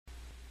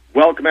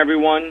Welcome,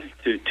 everyone,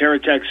 to Terra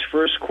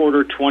first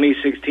quarter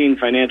 2016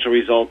 financial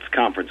results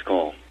conference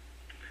call.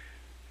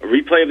 A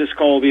replay of this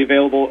call will be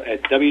available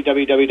at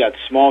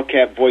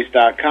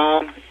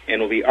www.smallcapvoice.com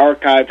and will be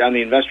archived on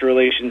the investor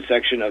relations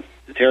section of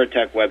the Terra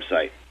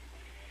website.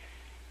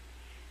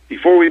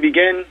 Before we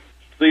begin,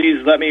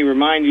 please let me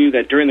remind you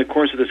that during the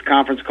course of this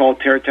conference call,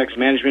 Terra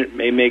management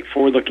may make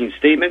forward-looking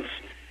statements.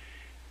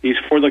 These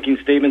forward-looking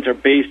statements are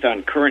based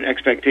on current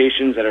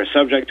expectations that are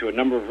subject to a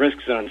number of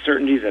risks and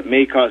uncertainties that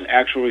may cause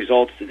actual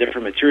results to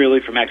differ materially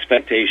from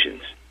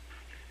expectations.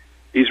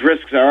 These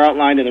risks are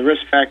outlined in the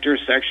Risk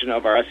Factors section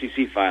of our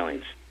SEC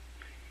filings.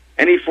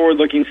 Any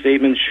forward-looking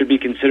statements should be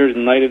considered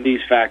in light of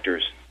these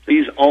factors.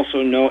 Please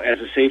also note, as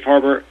a safe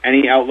harbor,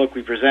 any outlook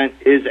we present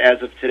is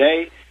as of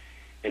today,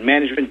 and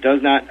management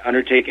does not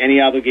undertake any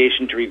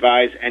obligation to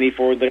revise any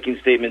forward-looking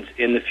statements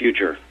in the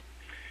future.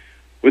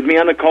 With me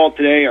on the call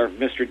today are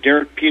Mr.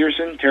 Derek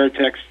Peterson, Terra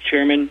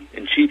Chairman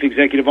and Chief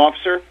Executive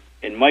Officer,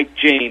 and Mike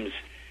James,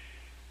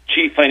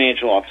 Chief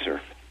Financial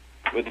Officer.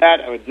 With that,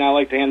 I would now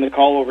like to hand the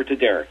call over to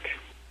Derek.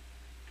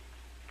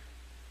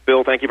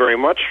 Bill, thank you very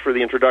much for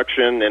the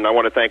introduction, and I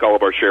want to thank all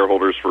of our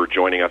shareholders for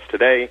joining us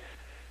today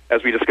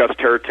as we discuss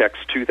Terra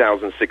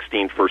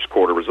 2016 first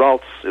quarter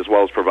results, as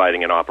well as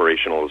providing an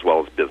operational as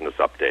well as business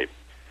update.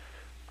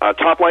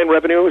 Top-line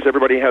revenue, as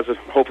everybody has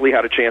hopefully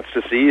had a chance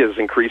to see, has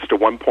increased to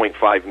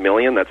 $1.5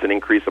 million. That's an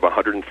increase of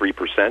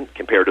 103%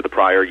 compared to the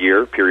prior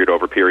year, period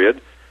over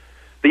period.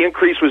 The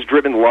increase was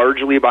driven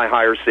largely by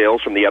higher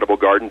sales from the edible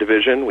garden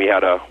division. We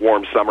had a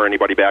warm summer,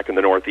 anybody back in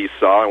the Northeast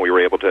saw, and we were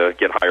able to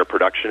get higher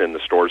production, and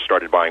the stores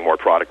started buying more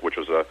product, which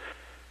was an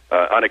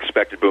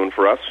unexpected boon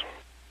for us.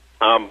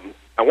 I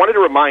wanted to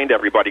remind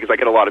everybody, because I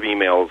get a lot of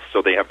emails,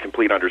 so they have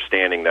complete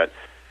understanding that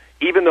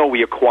even though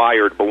we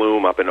acquired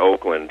Bloom up in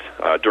Oakland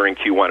during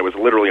Q1, it was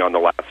literally on the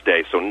last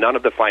day, so none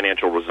of the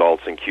financial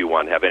results in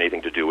Q1 have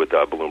anything to do with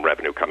Bloom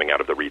revenue coming out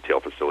of the retail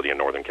facility in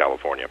Northern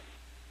California.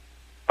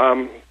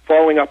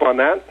 Following up on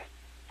that,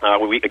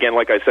 again,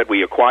 like I said,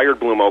 we acquired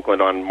Bloom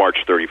Oakland on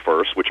March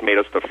 31st, which made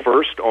us the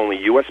first only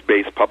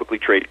U.S.-based publicly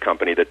traded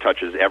company that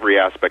touches every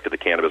aspect of the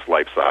cannabis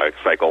life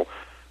cycle,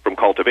 from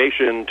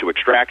cultivation to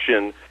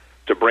extraction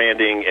to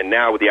branding, and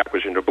now with the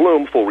acquisition of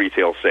Bloom, full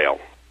retail sale.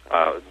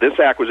 This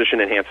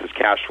acquisition enhances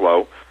cash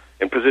flow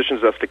and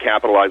positions us to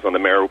capitalize on the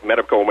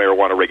Medical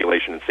Marijuana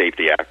Regulation and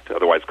Safety Act,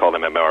 otherwise called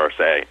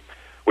MMRSA,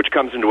 which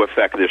comes into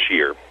effect this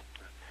year.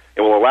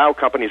 It will allow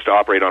companies to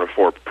operate on a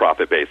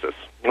for-profit basis.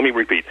 Let me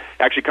repeat. It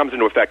actually comes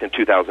into effect in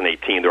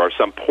 2018. There are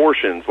some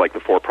portions, like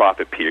the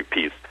for-profit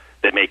piece,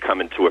 that may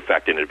come into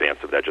effect in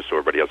advance of that, just so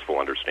everybody has full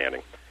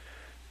understanding.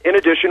 In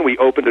addition, we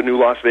opened a new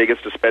Las Vegas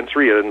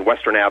dispensary in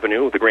Western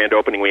Avenue. The grand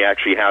opening we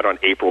actually had on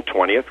April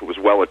 20th. It was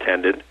well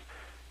attended.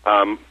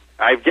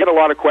 I get a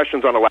lot of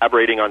questions on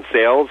elaborating on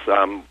sales.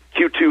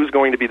 Q2 is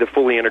going to be the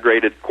fully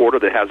integrated quarter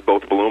that has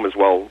both Bloom as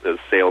well as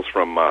sales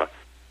from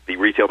the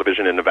retail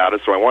division in Nevada.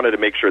 So I wanted to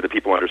make sure that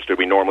people understood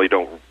we normally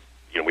don't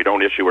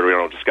issue or we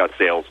don't discuss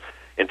sales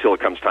until it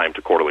comes time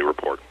to quarterly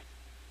report.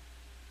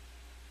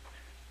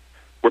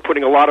 We're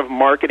putting a lot of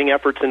marketing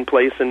efforts in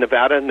place in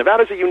Nevada.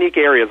 Nevada's a unique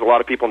area, as a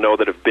lot of people know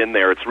that have been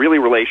there. It's really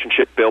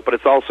relationship built, but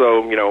it's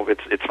also,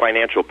 it's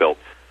financial built.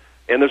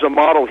 And there's a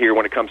model here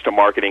when it comes to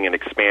marketing and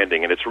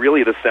expanding, and it's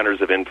really the centers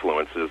of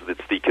influences.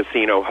 It's the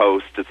casino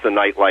hosts, it's the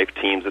nightlife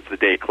teams, it's the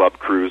day club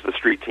crews, the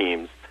street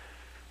teams,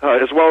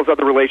 as well as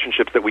other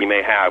relationships that we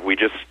may have. We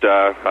just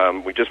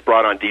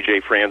brought on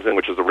DJ Franzen,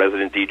 which is a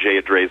resident DJ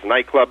at Dre's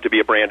nightclub, to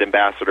be a brand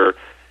ambassador,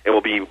 and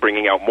we'll be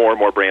bringing out more and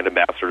more brand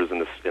ambassadors in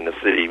the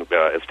city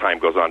as time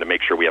goes on to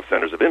make sure we have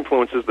centers of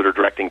influences that are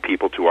directing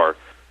people to our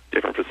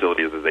different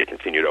facilities as they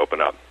continue to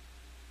open up.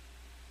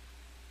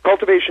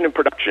 Cultivation and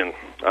production.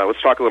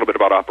 Let's talk a little bit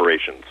about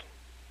operations.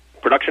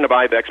 Production of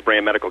Ivex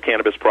brand medical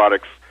cannabis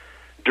products.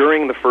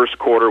 During the first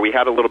quarter, we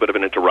had a little bit of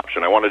an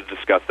interruption. I wanted to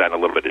discuss that in a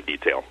little bit of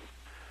detail.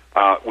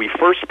 We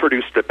first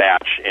produced a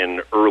batch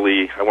in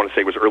early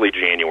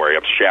January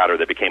of shatter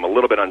that became a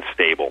little bit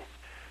unstable.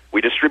 We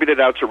distributed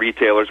it out to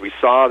retailers. We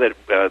saw that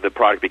the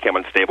product became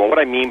unstable. And what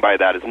I mean by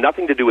that is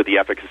nothing to do with the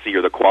efficacy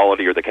or the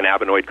quality or the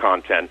cannabinoid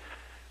content,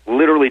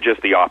 literally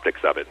just the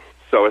optics of it.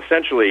 So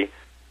essentially,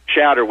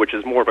 shatter, which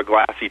is more of a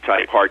glassy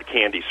type hard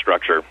candy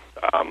structure,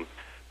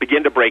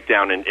 begin to break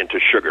down into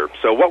sugar.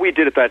 So what we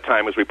did at that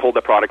time was we pulled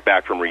the product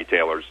back from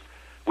retailers.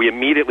 We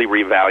immediately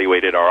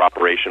reevaluated our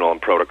operational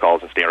and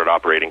protocols and standard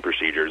operating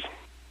procedures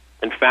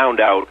and found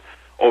out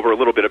over a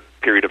little bit of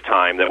period of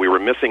time that we were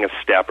missing a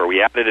step, or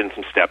we added in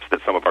some steps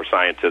that some of our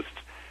scientists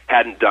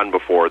hadn't done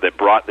before that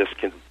brought this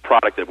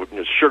product that was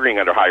sugaring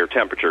under higher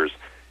temperatures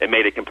and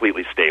made it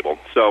completely stable.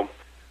 So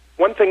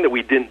one thing that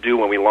we didn't do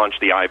when we launched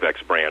the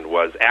Ivex brand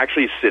was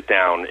actually sit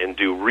down and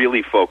do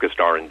really focused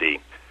R&D.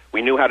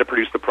 We knew how to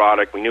produce the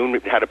product. We knew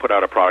how to put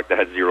out a product that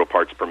had 0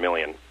 parts per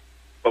million.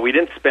 But we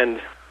didn't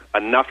spend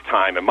enough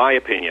time, in my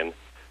opinion,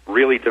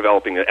 really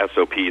developing the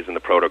SOPs and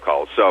the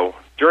protocols. So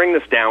during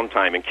this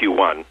downtime in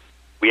Q1,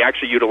 we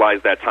actually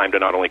utilized that time to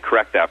not only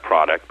correct that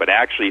product, but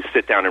actually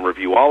sit down and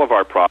review all of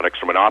our products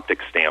from an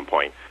optics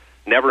standpoint.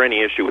 Never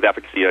any issue with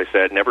efficacy, I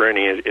said. Never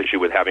any issue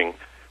with having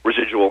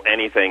residual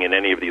anything in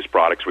any of these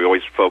products. We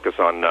always focus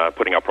on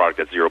putting out product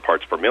at 0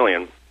 parts per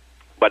million.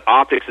 But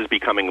optics is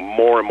becoming a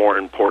more and more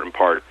important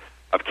part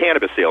of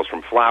cannabis sales,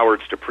 from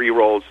flowers to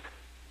pre-rolls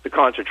to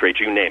concentrates,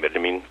 you name it. I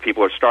mean,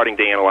 people are starting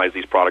to analyze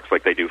these products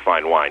like they do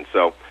fine wine.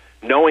 So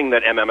knowing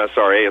that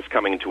MMSRA is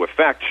coming into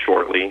effect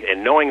shortly,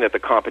 and knowing that the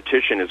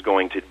competition is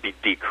going to be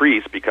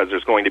decreased because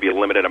there's going to be a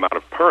limited amount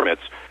of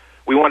permits,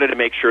 we wanted to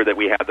make sure that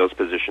we had those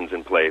positions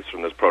in place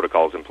and those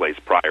protocols in place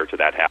prior to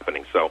that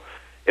happening. So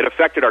it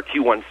affected our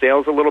Q1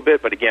 sales a little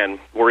bit, but again,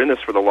 we're in this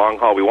for the long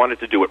haul. We wanted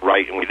to do it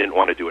right, and we didn't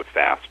want to do it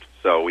fast.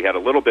 So we had a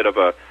little bit of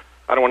a,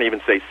 I don't want to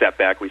even say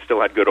setback. We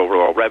still had good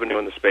overall revenue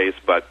in the space,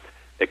 but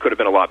it could have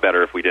been a lot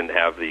better if we didn't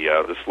have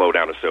the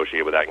slowdown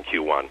associated with that in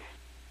Q1.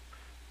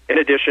 In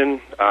addition,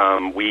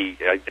 we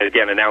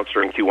again announced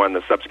during Q1,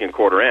 the subsequent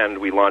quarter end,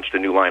 we launched a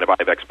new line of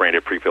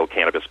Ivex-branded pre-filled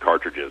cannabis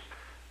cartridges.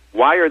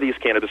 Why are these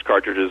cannabis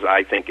cartridges,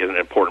 I think, is an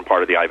important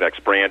part of the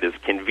Ivex brand, is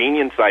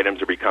convenience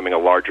items are becoming a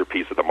larger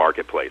piece of the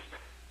marketplace.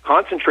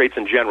 Concentrates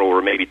in general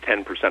were maybe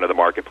 10% of the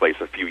marketplace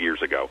a few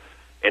years ago,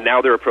 and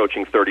now they're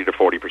approaching 30 to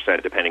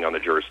 40% depending on the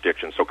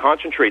jurisdiction. So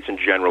concentrates in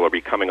general are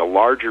becoming a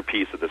larger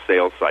piece of the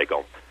sales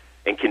cycle.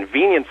 And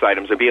convenience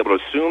items, to be able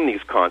to assume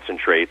these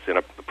concentrates in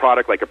a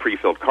product like a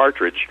pre-filled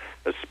cartridge,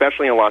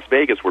 especially in Las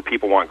Vegas where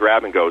people want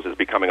grab-and-goes, is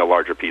becoming a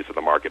larger piece of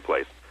the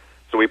marketplace.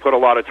 So we put a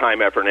lot of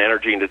time, effort, and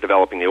energy into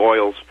developing the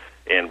oils,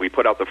 and we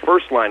put out the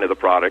first line of the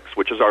products,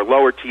 which is our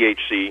lower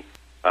THC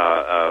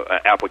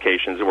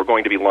applications, and we're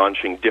going to be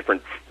launching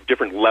different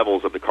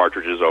levels of the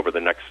cartridges over the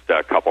next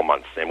couple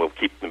months, and we'll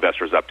keep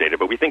investors updated.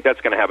 But we think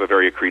that's going to have a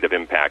very accretive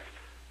impact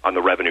on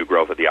the revenue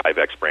growth of the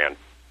Ivex brand,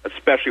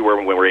 especially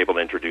when we're able to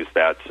introduce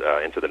that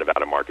into the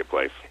Nevada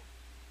marketplace.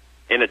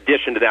 In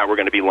addition to that, we're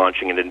going to be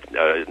launching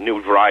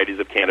new varieties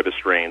of cannabis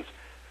strains,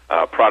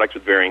 products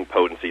with varying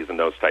potencies and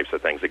those types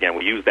of things. Again,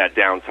 we use that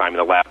downtime in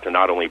the lab to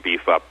not only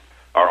beef up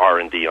our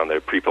R&D on the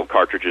pre-filled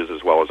cartridges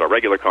as well as our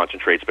regular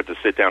concentrates, but to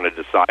sit down and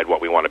decide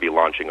what we want to be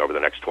launching over the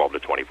next 12 to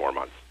 24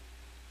 months.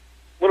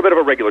 A little bit of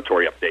a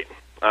regulatory update.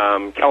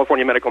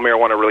 California Medical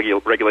Marijuana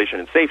Regulation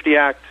and Safety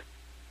Act,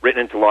 written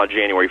into law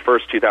January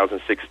 1st,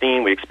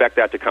 2016. We expect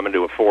that to come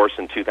into force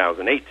in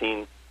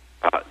 2018.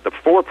 The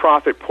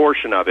for-profit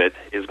portion of it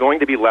is going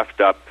to be left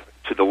up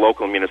to the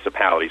local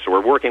municipality. So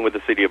we're working with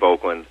the City of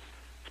Oakland,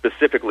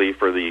 specifically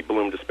for the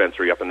Bloom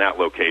dispensary up in that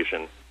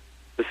location,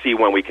 to see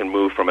when we can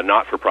move from a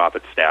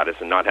not-for-profit status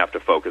and not have to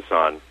focus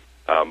on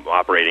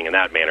operating in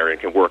that manner and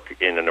can work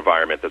in an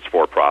environment that's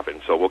for-profit.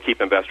 And so we'll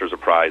keep investors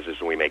apprised as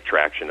we make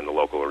traction in the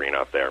local arena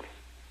up there.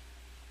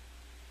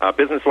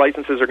 Business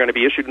licenses are going to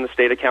be issued in the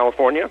state of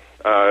California.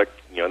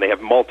 They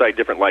have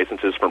multi-different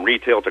licenses from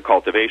retail to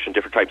cultivation,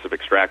 different types of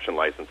extraction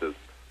licenses.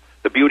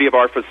 The beauty of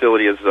our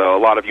facility is, a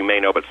lot of you may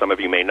know, but some of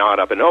you may not,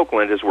 up in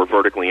Oakland, is we're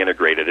vertically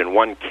integrated. In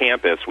one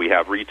campus, we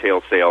have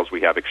retail sales,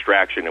 we have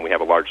extraction, and we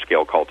have a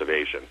large-scale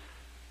cultivation.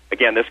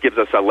 Again, this gives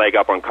us a leg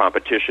up on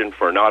competition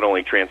for not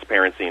only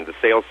transparency in the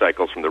sales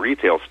cycles from the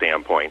retail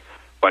standpoint,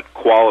 but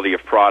quality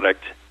of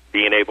product,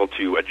 being able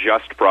to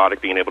adjust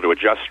product, being able to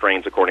adjust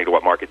strains according to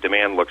what market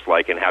demand looks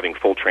like, and having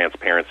full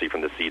transparency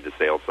from the seed to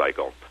sales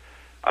cycle.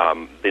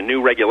 The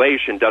new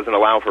regulation doesn't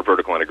allow for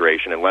vertical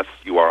integration unless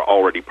you are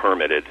already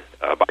permitted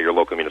by your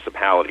local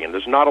municipality. And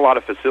there's not a lot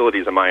of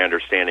facilities, in my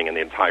understanding, in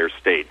the entire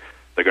state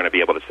that are going to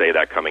be able to say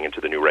that coming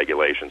into the new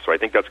regulation. So I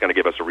think that's going to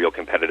give us a real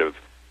competitive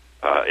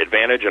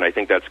advantage, and I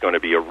think that's going to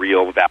be a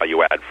real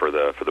value add for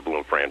the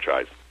Bloom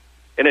franchise.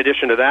 In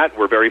addition to that,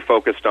 we're very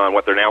focused on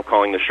what they're now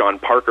calling the Sean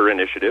Parker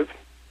Initiative.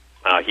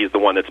 He's the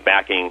one that's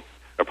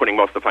putting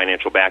most of the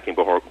financial backing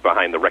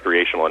behind the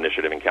recreational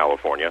initiative in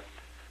California.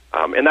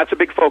 And that's a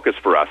big focus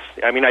for us.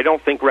 I mean, I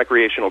don't think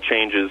recreational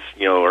changes,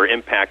 or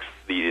impacts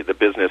the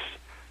business,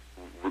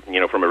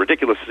 from a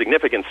ridiculous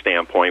significant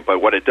standpoint,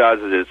 but what it does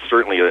is it's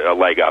certainly a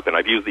leg up. And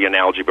I've used the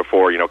analogy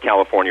before,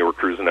 California, we're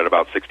cruising at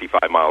about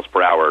 65 miles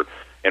per hour,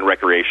 and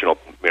recreational,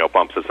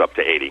 bumps us up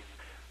to 80.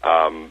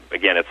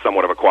 Again, it's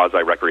somewhat of a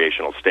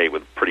quasi-recreational state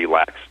with pretty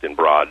laxed and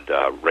broad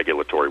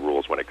regulatory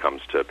rules when it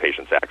comes to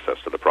patients' access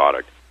to the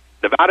product.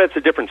 Nevada, it's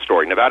a different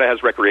story. Nevada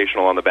has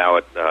recreational on the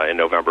ballot in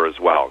November as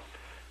well.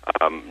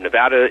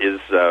 Nevada is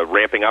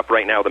ramping up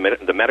right now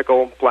the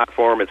medical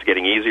platform. It's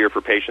getting easier for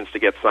patients to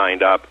get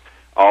signed up.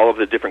 All of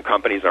the different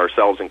companies,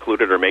 ourselves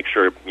included, make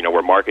sure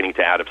we're marketing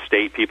to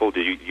out-of-state people to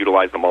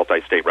utilize the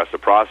multi-state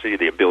reciprocity,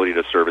 the ability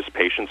to service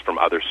patients from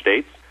other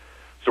states.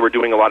 So we're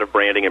doing a lot of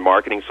branding and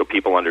marketing so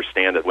people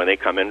understand that when they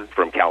come in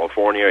from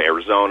California,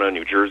 Arizona,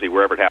 New Jersey,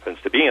 wherever it happens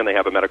to be, and they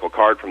have a medical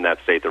card from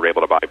that state, they're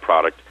able to buy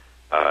product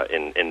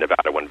in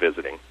Nevada when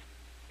visiting.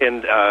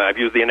 And I've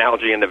used the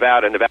analogy in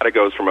Nevada. Nevada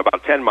goes from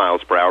about 10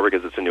 miles per hour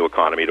because it's a new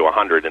economy to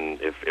 100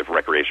 if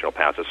recreational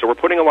passes. So we're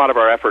putting a lot of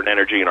our effort and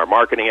energy in our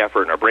marketing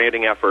effort and our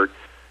branding effort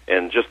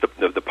and just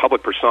the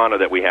public persona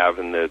that we have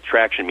and the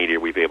traction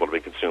media we've been able to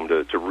consume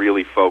to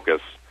really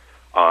focus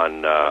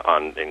on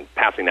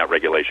passing that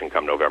regulation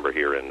come November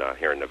here in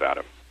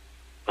Nevada.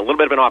 A little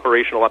bit of an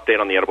operational update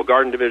on the edible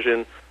garden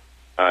division.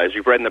 As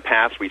you've read in the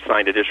past, we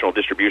signed additional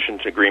distribution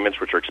agreements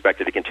which are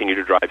expected to continue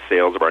to drive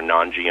sales of our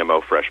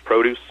non-GMO fresh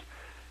produce.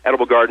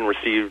 Edible Garden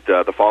received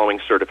the following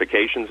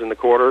certifications in the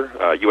quarter: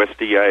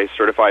 USDA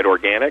Certified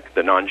Organic,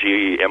 the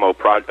non-GMO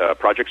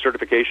project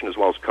certification, as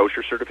well as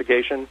kosher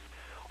certification.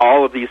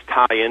 All of these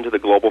tie into the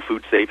Global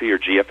Food Safety, or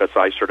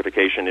GFSI,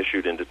 certification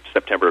issued in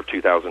September of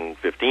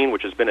 2015,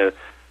 which has been,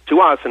 to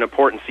us, an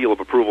important seal of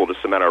approval to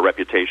cement our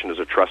reputation as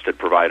a trusted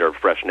provider of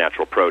fresh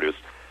natural produce.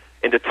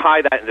 And to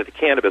tie that into the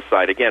cannabis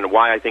side, again,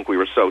 why I think we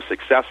were so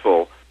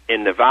successful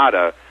in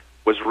Nevada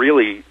was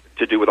really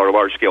to do with our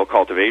large-scale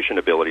cultivation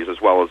abilities, as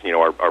well as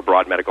our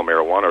broad medical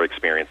marijuana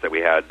experience that we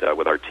had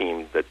with our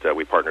team that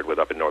we partnered with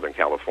up in Northern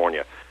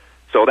California.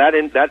 So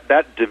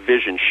that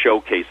division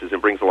showcases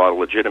and brings a lot of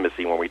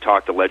legitimacy when we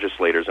talk to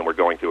legislators and we're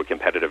going through a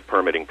competitive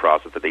permitting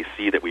process, that they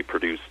see that we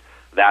produce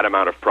that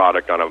amount of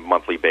product on a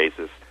monthly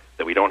basis,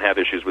 that we don't have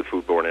issues with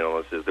foodborne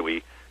illnesses, that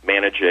we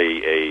manage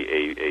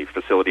a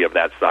facility of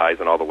that size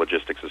and all the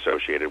logistics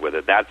associated with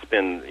it. That's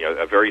been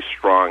a very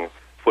strong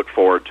foot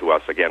forward to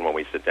us, again, when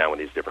we sit down with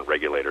these different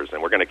regulators,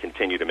 and we're going to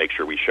continue to make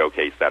ssure we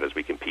showcase that as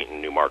we compete in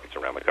new markets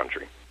around the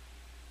country.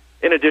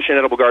 In addition,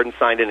 Edible Garden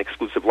signed an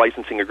exclusive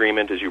licensing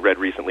agreement, as you read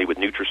recently, with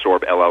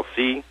Nutrisorb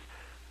LLC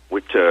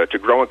to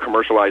grow and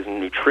commercialize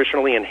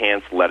nutritionally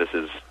enhanced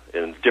lettuces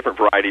in different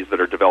varieties that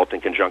are developed in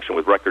conjunction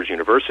with Rutgers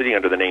University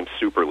under the name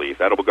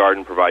Superleaf. Edible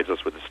Garden provides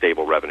us with a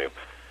stable revenue.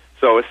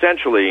 So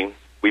essentially,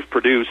 we've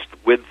produced,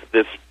 with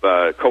this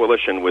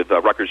coalition with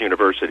Rutgers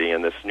University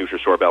and this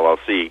Nutrisorb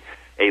LLC,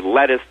 a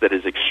lettuce that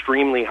is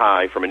extremely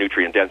high from a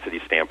nutrient density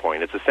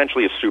standpoint. It's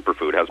essentially a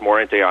superfood, has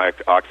more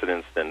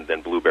antioxidants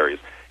than blueberries.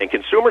 And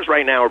consumers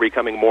right now are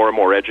becoming more and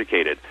more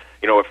educated.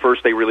 At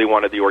first they really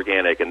wanted the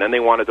organic, and then they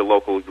wanted the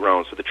locally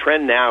grown. So the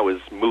trend now is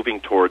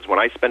moving towards, when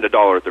I spend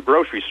 $1 at the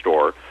grocery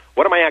store,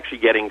 what am I actually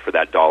getting for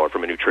that dollar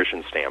from a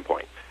nutrition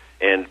standpoint?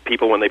 And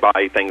people, when they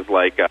buy things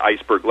like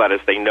iceberg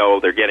lettuce, they know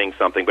they're getting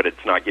something, but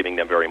it's not giving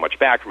them very much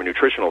back from a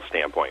nutritional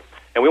standpoint.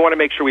 And we want to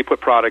make sure we put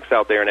products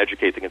out there and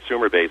educate the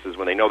consumer bases.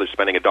 When they know they're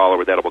spending $1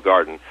 with Edible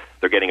Garden,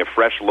 they're getting a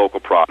fresh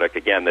local product,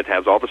 again, that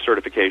has all the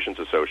certifications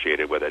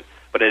associated with it.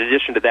 But in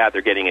addition to that,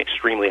 they're getting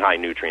extremely high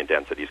nutrient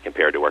densities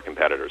compared to our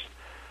competitors.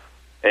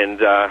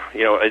 And,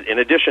 in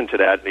addition to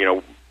that,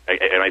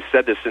 and I've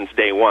said this since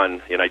day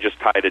one, and I just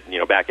tied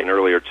it, back in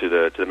earlier to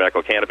the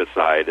medical cannabis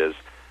side, is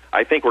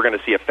I think we're going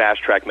to see a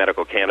fast-track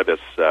medical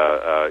cannabis,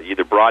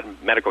 either broad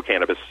medical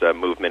cannabis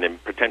movement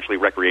and potentially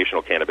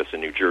recreational cannabis in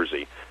New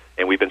Jersey.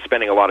 And we've been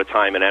spending a lot of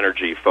time and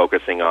energy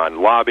focusing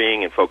on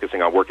lobbying and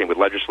focusing on working with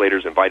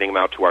legislators, inviting them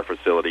out to our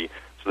facility,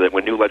 so that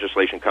when new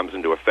legislation comes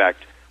into effect,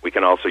 we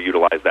can also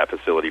utilize that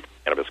facility for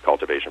cannabis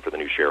cultivation for the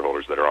new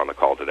shareholders that are on the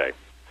call today.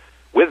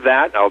 With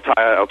that,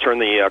 I'll turn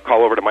the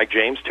call over to Mike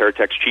James,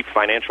 TerraTech's Chief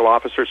Financial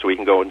Officer, so he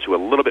can go into a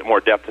little bit more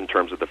depth in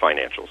terms of the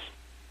financials.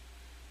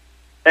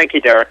 Thank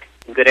you, Derek.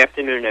 Good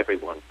afternoon,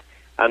 everyone.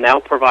 I'll now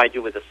provide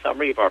you with a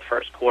summary of our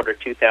first quarter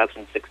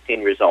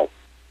 2016 results.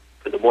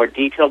 For the more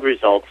detailed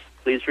results,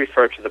 please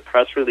refer to the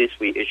press release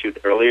we issued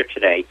earlier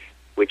today,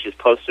 which is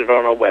posted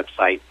on our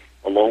website,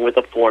 along with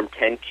the Form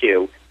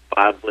 10-Q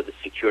filed with the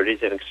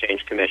Securities and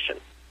Exchange Commission.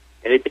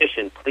 In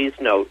addition, please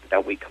note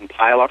that we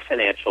compile our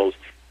financials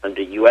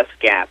under U.S.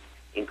 GAAP,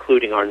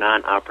 including our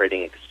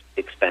non-operating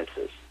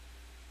expenses.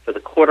 For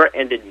the quarter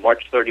ended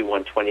March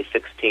 31,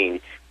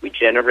 2016, we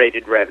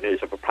generated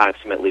revenues of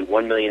approximately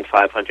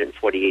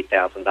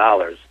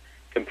 $1,548,000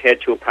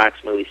 compared to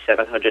approximately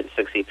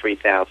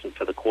 $763,000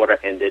 for the quarter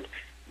ended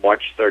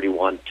March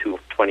 31,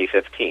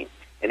 2015,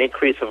 an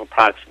increase of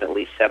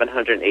approximately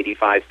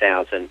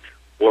 $785,000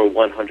 or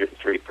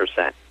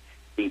 103%.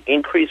 The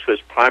increase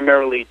was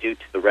primarily due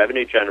to the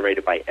revenue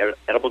generated by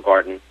Edible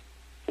Garden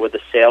for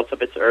the sales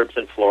of its herbs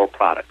and floral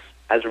products.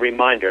 As a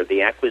reminder,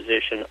 the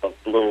acquisition of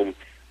Bloom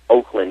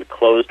Oakland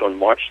closed on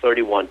March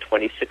 31,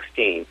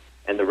 2016,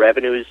 and the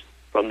revenues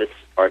from this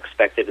are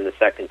expected in the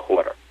second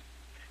quarter.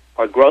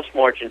 Our gross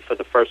margin for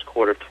the first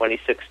quarter of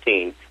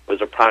 2016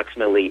 was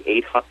approximately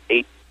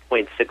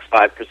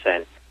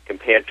 8.65%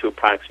 compared to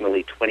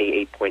approximately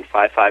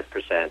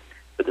 28.55%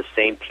 for the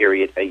same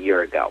period a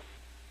year ago.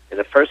 In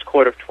the first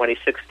quarter of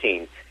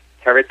 2016,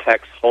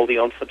 TerraTech's wholly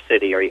owned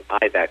subsidiary,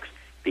 Ibex,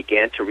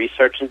 began to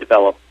research and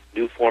develop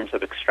new forms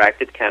of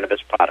extracted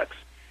cannabis products.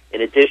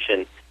 In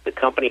addition, the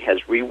company has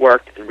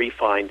reworked and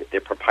refined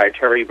their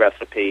proprietary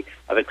recipe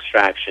of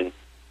extraction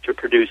to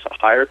produce a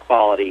higher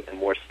quality and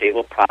more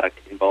stable product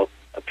in both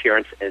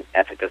appearance and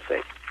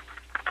efficacy.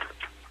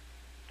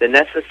 The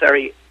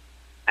necessary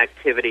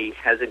activity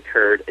has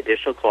incurred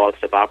additional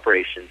costs of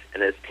operations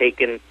and has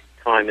taken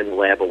time in the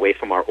lab away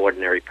from our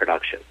ordinary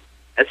production.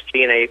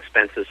 SG&A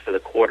expenses for the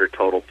quarter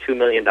totaled $2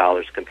 million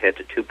compared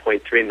to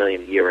 $2.3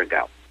 million a year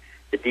ago.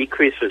 The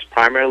decrease was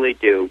primarily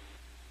due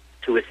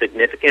to a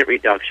significant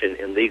reduction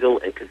in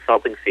legal and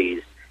consulting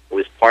fees and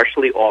was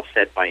partially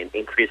offset by an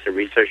increase in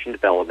research and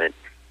development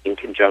in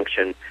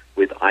conjunction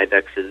with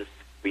Ibex's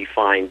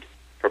refined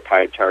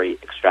proprietary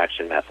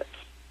extraction methods.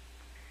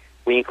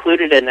 We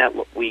incurred a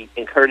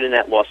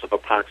net loss of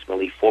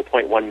approximately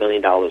 $4.1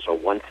 million or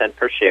 1 cent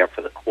per share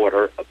for the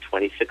quarter of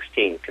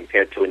 2016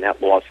 compared to a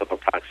net loss of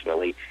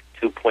approximately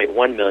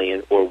 $2.1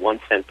 million or 1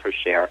 cent per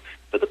share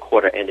for the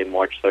quarter ending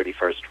March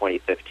 31st,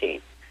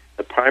 2015.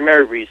 The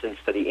primary reasons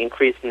for the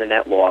increase in the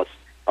net loss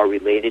are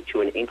related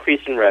to an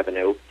increase in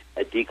revenue,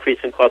 a decrease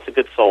in cost of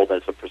goods sold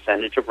as a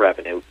percentage of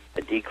revenue,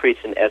 a decrease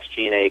in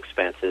SG&A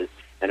expenses,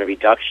 and a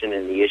reduction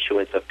in the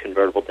issuance of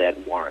convertible debt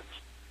and warrants.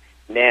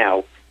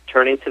 Now,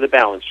 turning to the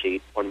balance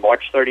sheet, on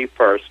March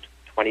 31st,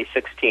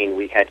 2016,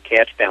 we had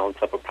cash balance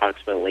of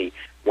approximately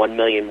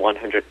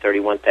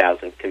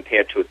 $1,131,000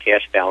 compared to a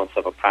cash balance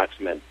of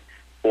approximately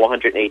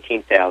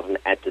 $418,000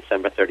 at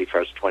December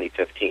 31st,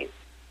 2015.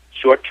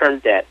 Short-term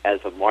debt as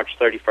of March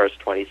 31st,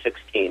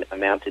 2016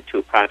 amounted to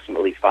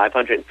approximately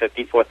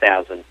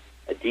 $554,000,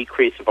 a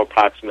decrease of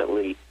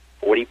approximately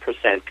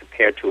 40%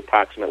 compared to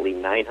approximately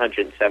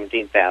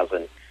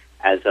 $917,000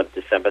 as of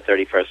December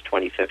 31st,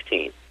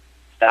 2015.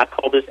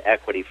 Stockholders'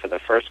 equity for the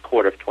first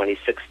quarter of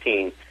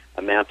 2016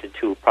 amounted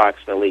to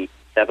approximately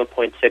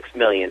 $7.6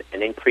 million,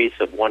 an increase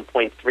of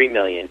 $1.3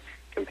 million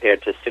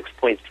compared to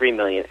 $6.3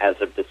 million as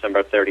of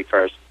December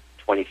 31st,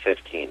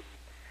 2015.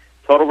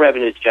 Total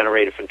revenues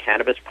generated from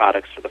cannabis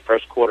products for the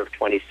first quarter of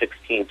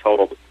 2016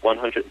 totaled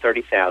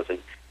 $130,000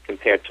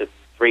 compared to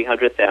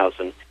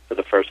 $300,000 for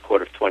the first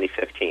quarter of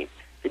 2015.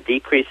 The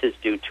decrease is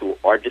due to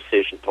our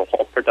decision to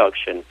halt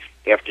production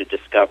after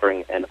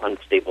discovering an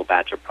unstable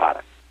batch of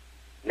product.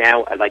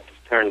 Now, I'd like to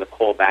turn the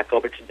call back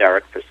over to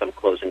Derek for some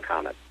closing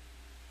comments.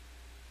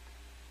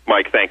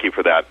 Mike, thank you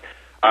for that.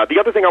 The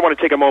other thing I want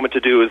to take a moment to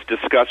do is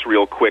discuss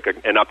real quick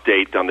an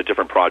update on the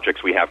different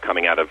projects we have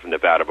coming out of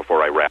Nevada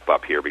before I wrap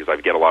up here, because I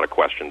get a lot of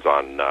questions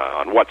on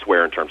what's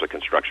where in terms of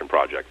construction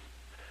projects.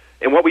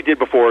 And what we did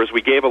before is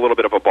we gave a little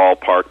bit of a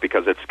ballpark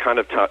because it's kind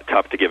of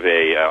tough to give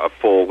a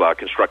full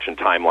construction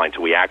timeline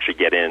till we actually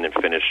get in and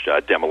finish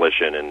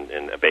demolition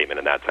and abatement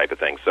and that type of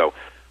thing. So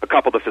a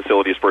couple of the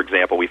facilities, for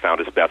example, we found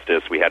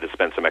asbestos. We had to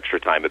spend some extra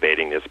time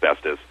abating the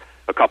asbestos.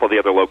 A couple of the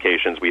other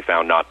locations we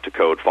found not to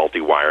code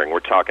faulty wiring. We're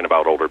talking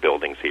about older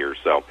buildings here.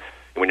 So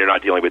when you're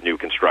not dealing with new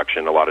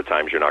construction, a lot of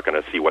times you're not going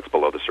to see what's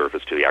below the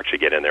surface till you actually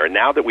get in there. And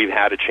now that we've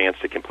had a chance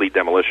to complete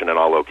demolition in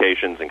all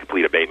locations and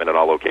complete abatement in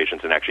all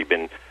locations and actually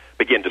begin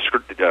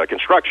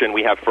construction,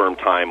 we have firm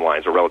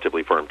timelines, or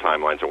relatively firm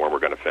timelines on when we're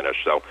going to finish.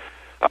 So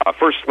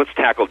first, let's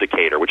tackle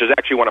Decatur, which is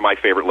actually one of my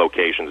favorite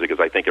locations because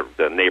I think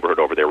the neighborhood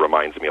over there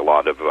reminds me a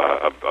lot of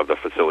the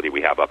facility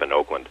we have up in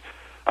Oakland.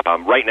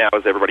 Right now,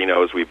 as everybody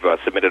knows, we've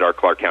submitted our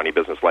Clark County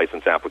business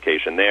license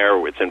application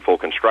there. It's in full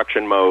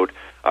construction mode.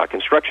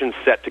 Construction's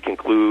set to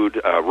conclude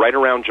right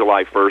around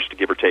July 1st,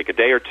 give or take a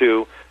day or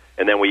two,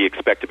 and then we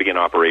expect to begin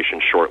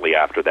operations shortly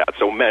after that.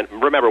 So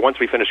remember, once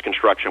we finish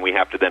construction, we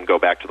have to then go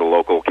back to the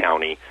local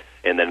county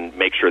and then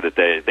make sure that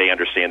they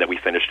understand that we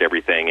finished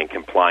everything in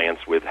compliance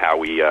with how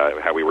we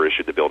were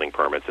issued the building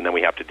permits, and then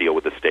we have to deal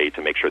with the state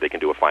to make sure they can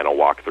do a final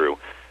walkthrough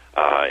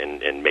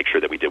and make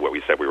sure that we did what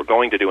we said we were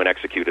going to do and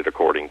execute it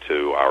according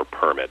to our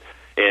permit.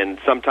 And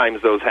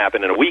sometimes those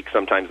happen in a week,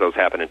 sometimes those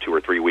happen in 2 or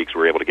 3 weeks.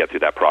 We were able to get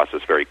through that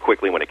process very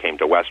quickly when it came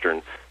to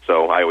Western,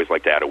 so I always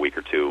like to add a week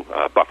or two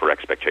buffer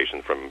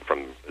expectation from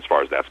as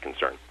far as that's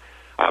concerned.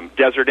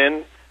 Desert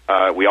Inn,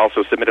 we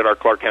also submitted our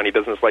Clark County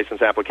business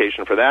license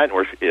application for that, and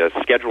we're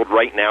scheduled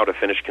right now to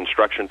finish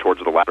construction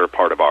towards the latter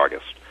part of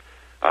August.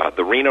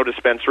 The Reno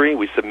dispensary,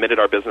 we submitted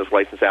our business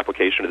license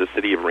application to the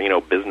City of Reno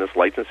Business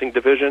Licensing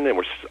Division, and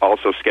we're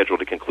also scheduled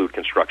to conclude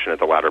construction at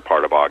the latter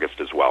part of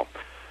August as well.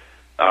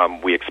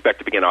 We expect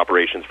to begin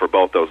operations for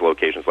both those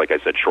locations, like I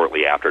said,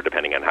 shortly after,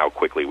 depending on how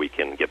quickly we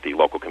can get the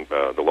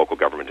local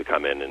government to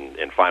come in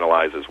and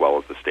finalize, as well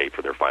as the state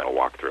for their final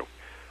walkthrough.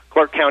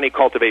 Clark County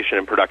cultivation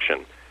and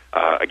production.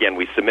 Again,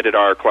 we submitted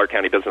our Clark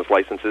County business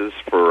licenses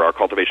for our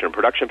cultivation and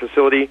production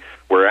facility.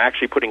 We're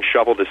actually putting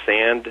shovel to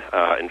sand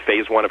in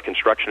Phase 1 of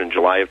construction in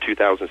July of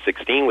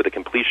 2016 with a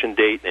completion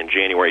date in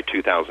January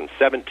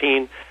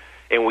 2017.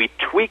 And we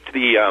tweaked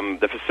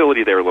the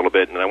facility there a little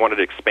bit, and I wanted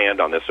to expand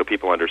on this so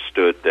people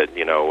understood that,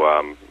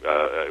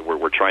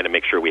 we're trying to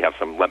make sure we have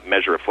some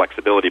measure of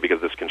flexibility because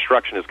this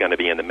construction is going to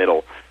be in the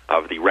middle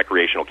of the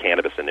recreational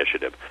cannabis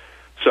initiative.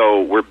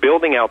 So we're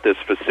building out this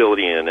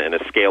facility in a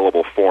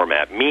scalable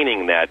format,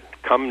 meaning that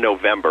come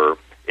November,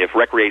 if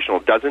recreational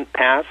doesn't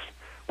pass,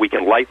 we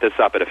can light this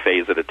up at a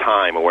phase at a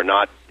time, and we're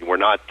not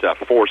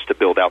forced to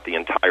build out the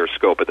entire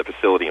scope of the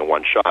facility in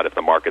one shot if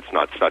the market's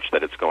not such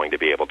that it's going to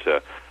be able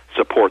to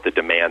support the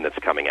demand that's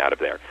coming out of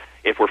there.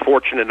 If we're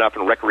fortunate enough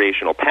and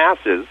recreational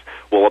passes,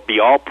 we'll be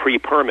all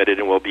pre-permitted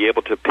and we'll be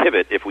able to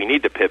pivot if we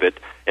need to pivot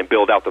and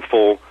build out the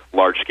full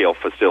large-scale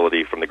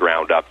facility from the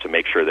ground up to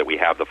make sure that we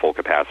have the full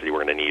capacity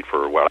we're going to need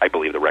for what I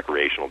believe the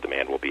recreational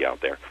demand will be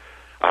out there.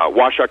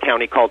 Washoe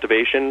County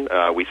cultivation,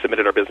 we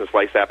submitted our business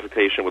license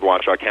application with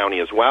Washoe County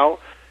as well,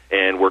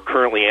 and we're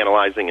currently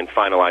analyzing and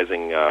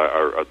finalizing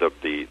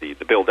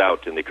the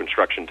build-out and the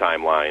construction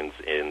timelines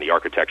in the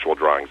architectural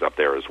drawings up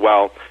there as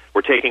well.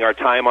 We're taking our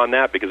time on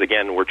that because,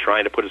 again, we're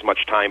trying to put as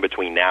much time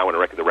between now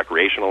and the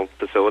recreational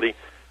facility.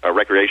 A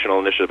recreational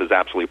initiative is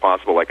absolutely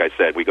possible. Like I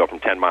said, we go from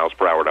 10 miles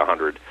per hour to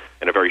 100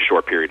 in a very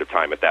short period of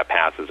time if that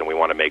passes, and we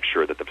want to make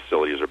sure that the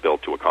facilities are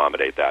built to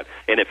accommodate that.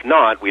 And if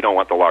not, we don't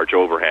want the large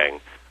overhang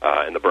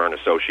and the burn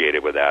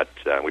associated with that.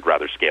 We'd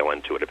rather scale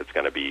into it if it's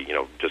going to be,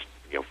 just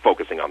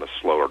focusing on the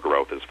slower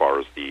growth as far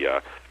as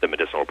the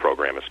medicinal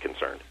program is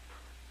concerned.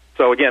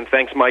 So again,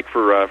 thanks, Mike,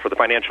 for the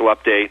financial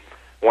update.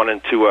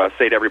 Wanted to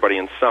say to everybody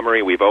in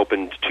summary, we've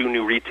opened 2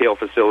 new retail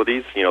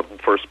facilities, the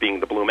first being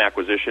the Bloom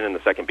acquisition and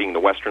the second being the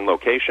Western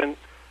location,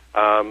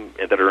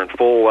 that are in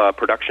full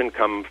production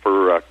come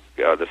for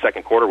the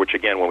second quarter, which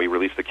again, when we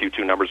release the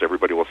Q2 numbers,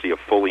 everybody will see a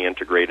fully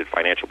integrated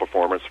financial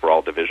performance for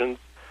all divisions,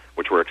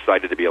 which we're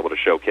excited to be able to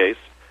showcase.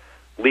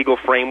 Legal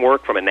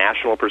framework from a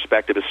national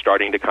perspective is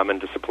starting to come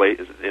into place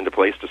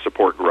to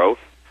support growth.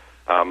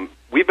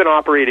 We've been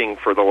operating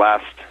for the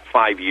last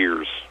 5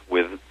 years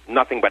with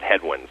nothing but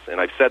headwinds,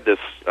 and I've said this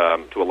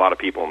to a lot of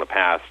people in the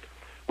past.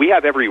 We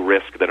have every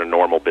risk that a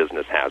normal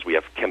business has. We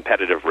have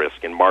competitive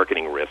risk and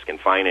marketing risk and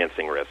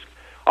financing risk,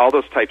 all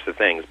those types of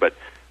things. But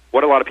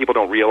what a lot of people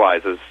don't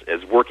realize is,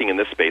 as working in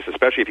this space,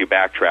 especially if you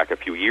backtrack a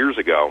few years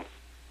ago,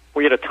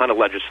 we had a ton of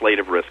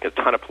legislative risk, a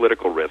ton of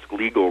political risk,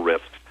 legal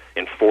risks,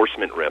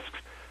 enforcement risks,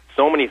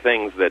 so many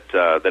things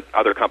that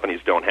other companies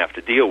don't have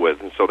to deal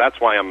with. And so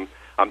that's why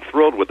I'm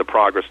thrilled with the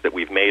progress that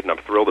we've made, and I'm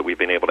thrilled that we've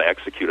been able to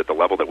execute at the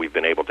level that we've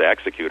been able to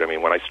execute. I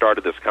mean, when I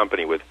started this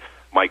company with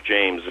Mike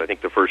James, I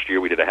think the first year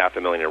we did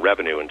 $500,000 in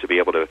revenue, and to be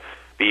able to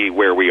be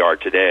where we are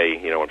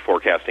today, and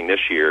forecasting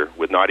this year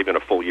with not even a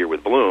full year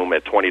with Bloom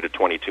at 20 to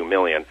 22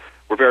 million,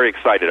 we're very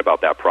excited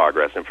about that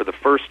progress. And for the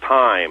first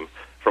time,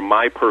 from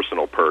my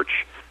personal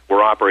perch,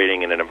 we're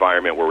operating in an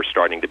environment where we're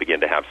starting to begin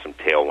to have some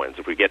tailwinds.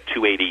 If we get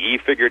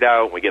 280E figured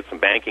out, we get some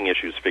banking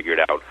issues figured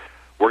out,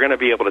 we're going to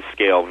be able to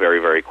scale very,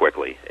 very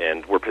quickly.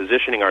 And we're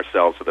positioning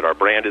ourselves so that our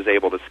brand is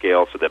able to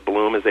scale, so that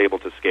Bloom is able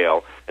to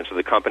scale, and so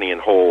the company in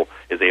whole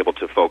is able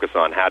to focus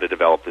on how to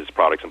develop these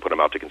products and put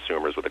them out to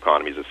consumers with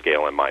economies of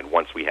scale in mind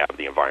once we have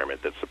the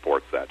environment that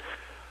supports that.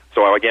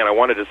 So again, I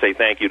wanted to say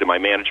thank you to my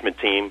management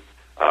team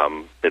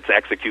that's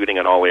executing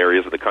in all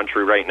areas of the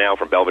country right now,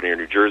 from Belvedere,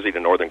 New Jersey to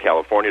Northern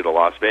California to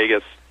Las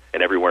Vegas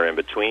and everywhere in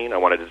between. I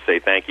wanted to say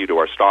thank you to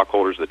our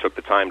stockholders that took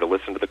the time to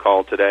listen to the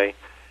call today,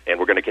 and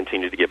we're going to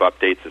continue to give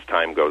updates as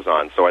time goes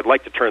on. So I'd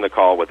like to turn the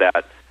call with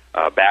that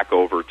back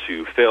over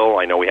to Phil.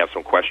 I know we have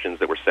some questions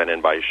that were sent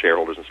in by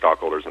shareholders and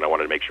stockholders, and I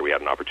wanted to make sure we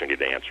had an opportunity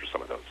to answer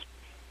some of those.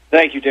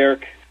 Thank you,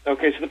 Derek.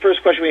 Okay, so the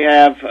first question we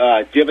have,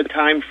 do you have a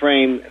time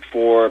frame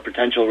for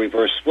potential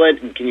reverse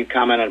split, and can you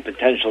comment on a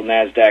potential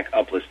NASDAQ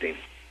uplisting?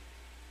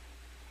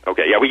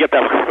 Okay, yeah, we get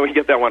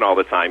that one all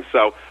the time.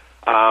 So,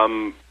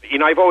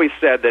 I've always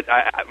said that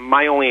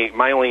my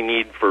only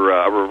need for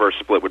a reverse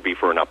split would be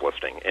for an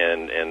uplisting,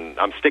 and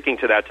I'm sticking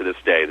to that to this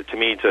day. To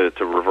me,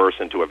 to reverse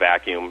into a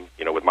vacuum,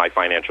 with my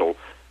financial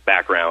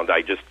background,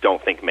 I just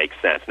don't think makes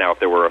sense. Now, if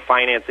there were a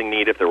financing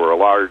need, if there were a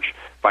large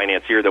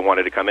financier that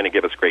wanted to come in and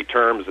give us great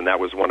terms, and that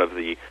was one of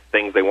the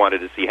things they wanted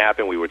to see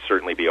happen, we would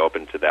certainly be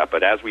open to that.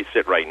 But as we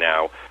sit right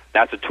now,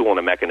 that's a tool and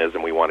a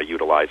mechanism we want to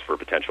utilize for a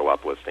potential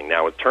uplisting.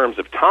 Now, in terms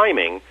of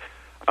timing,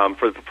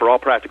 for all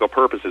practical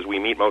purposes, we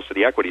meet most of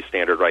the equity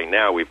standard right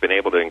now. We've been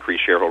able to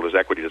increase shareholders'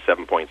 equity to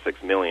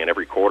 $7.6 million.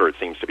 Every quarter it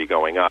seems to be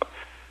going up.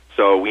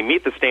 So we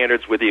meet the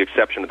standards with the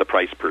exception of the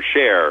price per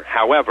share.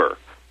 However,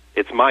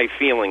 it's my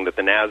feeling that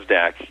the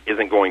NASDAQ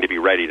isn't going to be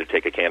ready to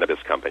take a cannabis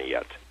company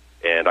yet.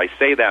 And I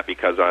say that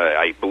because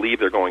I believe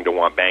they're going to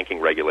want banking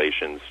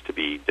regulations to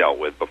be dealt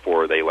with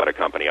before they let a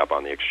company up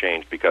on the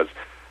exchange. Because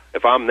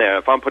if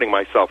I'm putting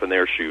myself in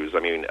their shoes,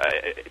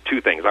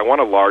 two things. I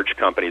want a large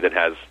company that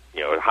has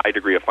a high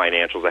degree of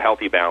financials, a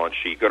healthy balance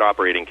sheet, good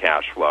operating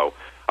cash flow.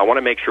 I want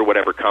to make sure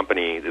whatever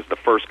company is the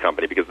first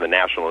company, because of the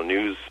national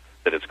news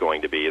that it's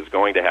going to be, is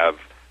going to have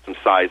some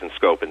size and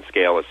scope and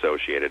scale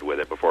associated with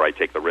it before I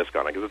take the risk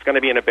on it. Because it's going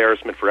to be an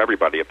embarrassment for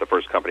everybody if the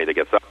first company that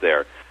gets up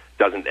there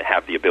doesn't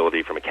have the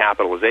ability from a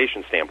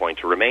capitalization standpoint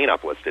to remain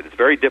uplisted. It's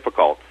very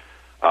difficult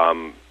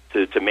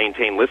to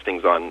maintain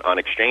listings on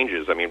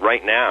exchanges.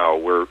 Right now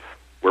we're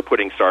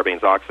putting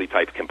Sarbanes-Oxley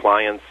type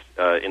compliance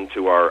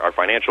into our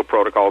financial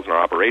protocols and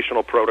our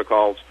operational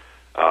protocols,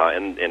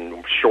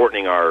 and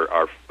shortening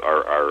our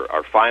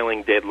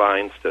filing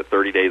deadlines to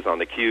 30 days on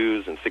the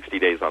Qs and 60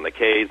 days on the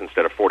Ks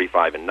instead of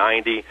 45 and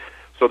 90.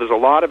 So there's a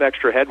lot of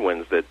extra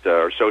headwinds that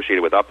are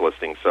associated with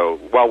uplisting. So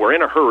while we're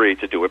in a hurry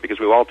to do it because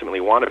we ultimately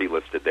want to be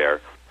listed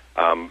there,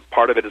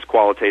 part of it is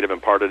qualitative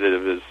and part of it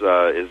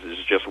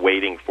is just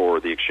waiting for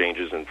the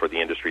exchanges and for the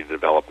industry to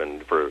develop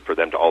and for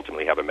them to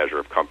ultimately have a measure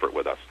of comfort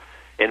with us.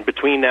 And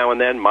between now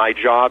and then, my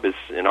job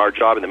and our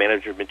job and the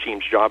management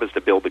team's job is to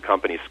build the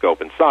company's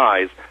scope and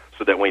size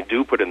so that when we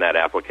do put in that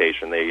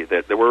application,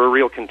 that we're a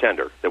real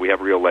contender, that we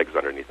have real legs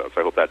underneath us.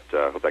 I hope that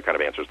kind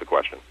of answers the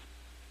question.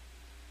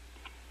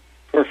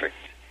 Perfect.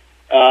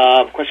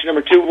 Question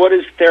number 2, what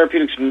is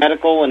Therapeutics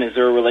Medical, and is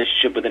there a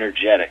relationship with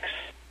Energetics?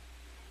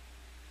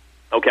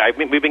 Okay,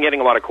 we've been getting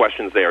a lot of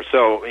questions there.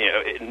 So,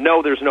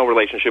 no, there's no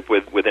relationship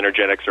with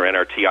Energetics or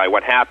NRTI.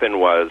 What happened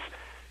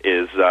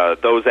is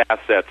those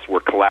assets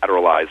were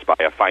collateralized by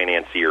a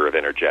financier of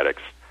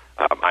Energetics.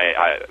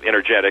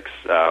 Energetics,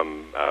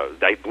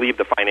 I believe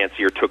the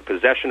financier took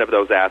possession of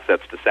those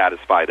assets to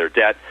satisfy their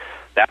debt.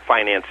 That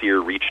financier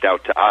reached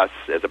out to us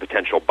as a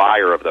potential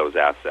buyer of those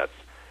assets.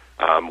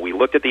 We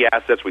looked at the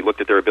assets. We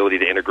looked at their ability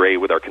to integrate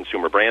with our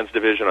consumer brands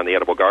division on the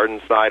edible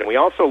garden side, and we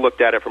also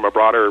looked at it from a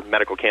broader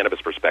medical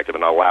cannabis perspective,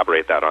 and I'll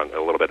elaborate that on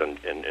a little bit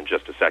in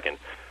just a second.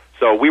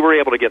 So we were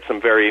able to get some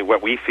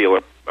what we feel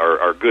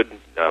are good,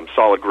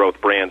 solid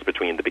growth brands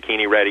between the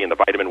Bikini Ready and the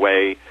Vitamin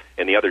Way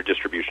and the other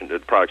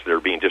products that are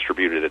being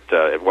distributed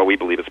at what we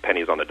believe is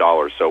pennies on the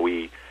dollar. So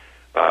we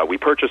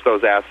purchased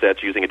those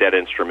assets using a debt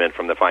instrument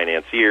from the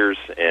financiers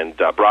and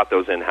brought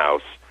those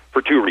in-house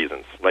for two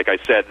reasons. Like I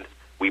said,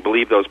 we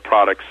believe those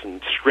products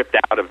stripped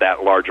out of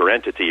that larger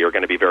entity are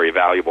going to be very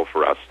valuable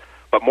for us.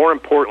 But more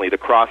importantly, the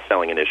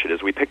cross-selling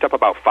initiatives, we picked up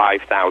about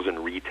 5,000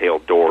 retail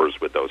doors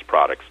with those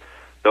products.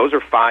 Those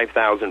are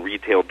 5,000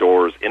 retail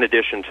doors in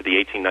addition to the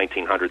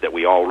 1,900 that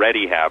we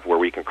already have where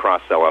we can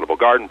cross-sell edible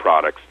garden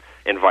products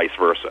and vice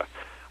versa.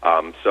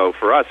 So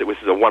for us, it was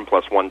a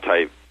 1+1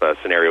 type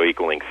scenario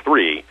equaling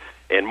 3.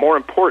 And more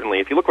importantly,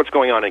 if you look what's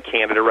going on in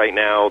Canada right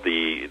now,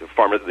 the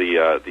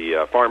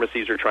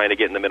pharmacies are trying to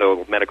get in the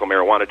middle of medical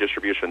marijuana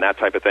distribution, that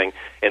type of thing.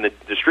 And the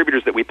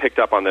distributors that we picked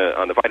up on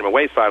the Vitamin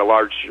Way side, a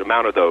large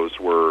amount of those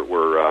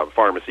were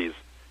pharmacies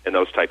and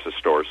those types of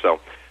stores. So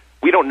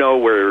we don't know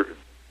where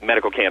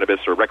medical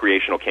cannabis or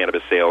recreational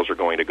cannabis sales are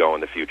going to go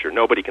in the future.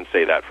 Nobody can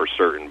say that for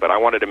certain, but I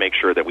wanted to make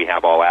sure that we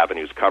have all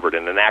avenues covered,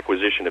 and an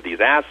acquisition of these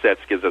assets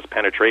gives us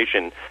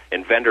penetration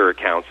and vendor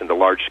accounts into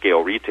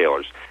large-scale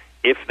retailers.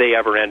 If they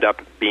ever end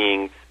up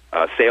being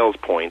sales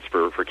points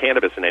for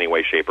cannabis in any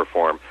way, shape, or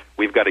form,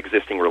 we've got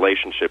existing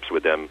relationships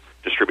with them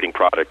distributing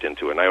product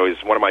into it.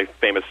 And one of my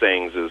famous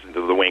sayings is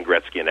the Wayne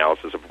Gretzky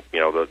analysis of,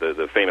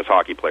 the famous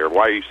hockey player.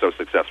 Why are you so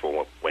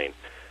successful, Wayne?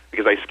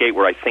 Because I skate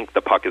where I think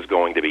the puck is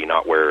going to be,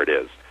 not where it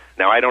is.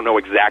 Now, I don't know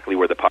exactly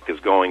where the puck is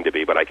going to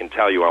be, but I can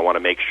tell you I want to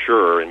make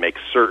sure and make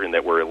certain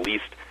that we're at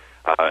least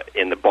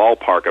in the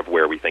ballpark of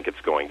where we think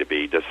it's going to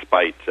be,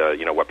 despite,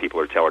 what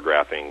people are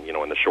telegraphing,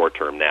 in the short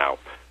term now.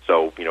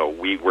 So,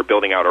 we're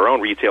building out our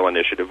own retail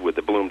initiative with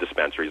the Bloom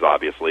dispensaries,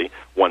 obviously,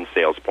 one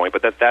sales point,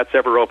 but that's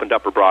ever opened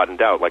up or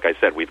broadened out. Like I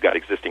said, we've got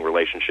existing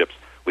relationships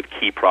with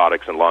key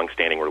products and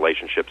long-standing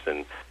relationships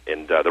and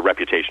the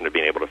reputation of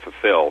being able to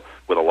fulfill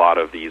with a lot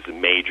of these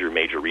major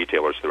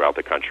retailers throughout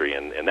the country.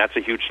 And that's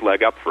a huge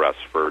leg up for us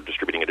for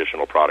distributing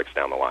additional products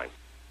down the line.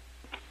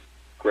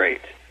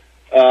 Great.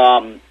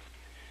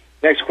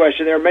 Next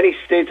question. There are many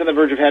states on the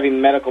verge of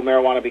having medical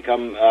marijuana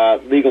become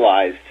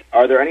legalized.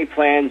 Are there any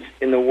plans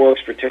in the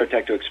works for Terra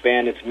Tech to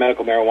expand its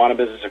medical marijuana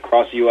business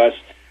across the U.S.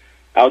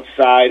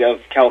 outside of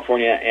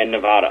California and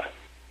Nevada?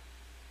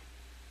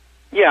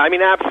 Yeah, I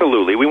mean,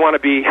 absolutely. We want to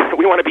be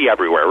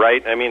everywhere,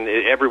 right? I mean,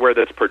 everywhere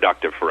that's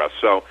productive for us.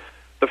 So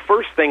the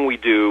first thing we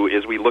do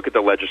is we look at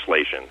the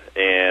legislation,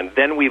 and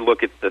then we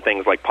look at the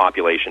things like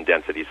population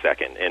density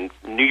second. And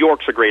New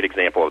York's a great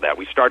example of that.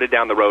 We started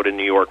down the road in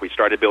New York. We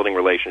started building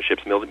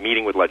relationships,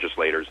 meeting with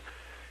legislators.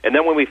 And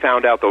then when we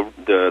found out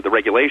the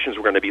regulations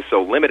were going to be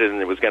so limited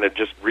and it was going to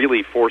just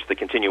really force the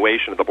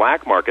continuation of the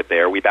black market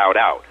there, we bowed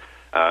out.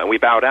 We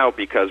bowed out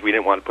because we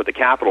didn't want to put the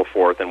capital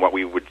forth in what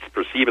we would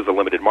perceive as a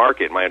limited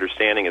market. My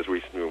understanding is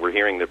we're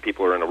hearing that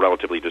people are in a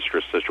relatively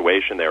distressed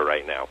situation there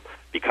right now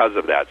because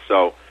of that.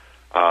 So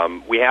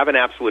we have an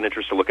absolute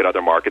interest to look at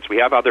other markets. We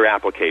have other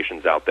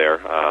applications out there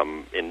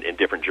in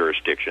different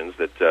jurisdictions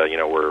that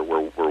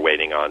we're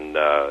waiting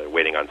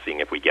on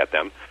seeing if we get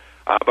them.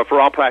 But for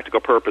all practical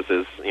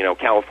purposes,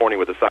 California,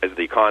 with the size of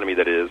the economy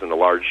that it is, and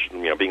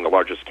being the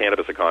largest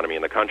cannabis economy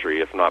in the country,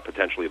 if not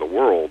potentially the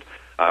world,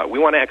 we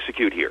want to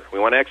execute here. We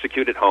want to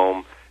execute at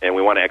home, and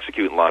we want to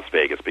execute in Las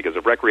Vegas, because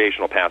if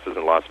recreational passes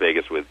in Las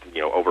Vegas with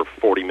over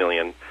 40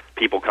 million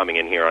people coming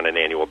in here on an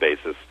annual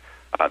basis,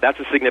 that's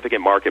a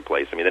significant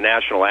marketplace. I mean, the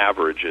national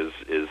average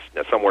is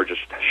somewhere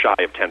just shy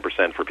of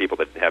 10% for people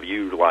that have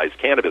utilized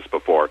cannabis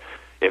before.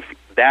 If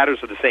that is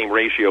the same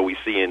ratio we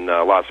see in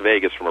Las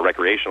Vegas from a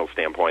recreational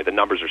standpoint, the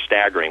numbers are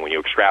staggering when you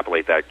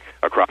extrapolate that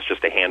across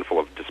just a handful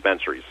of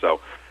dispensaries.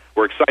 So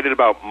we're excited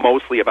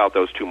mostly about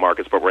those two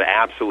markets, but we're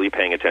absolutely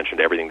paying attention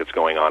to everything that's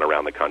going on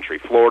around the country.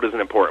 Florida is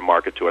an important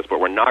market to us, but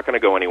we're not going to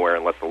go anywhere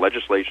unless the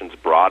legislation's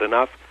broad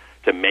enough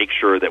to make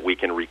sure that we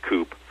can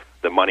recoup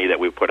the money that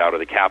we put out, or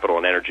the capital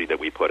and energy that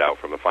we put out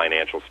from a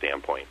financial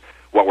standpoint.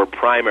 What we're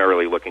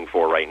primarily looking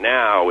for right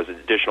now is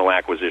additional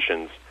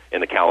acquisitions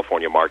in the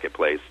California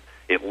marketplace.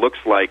 It looks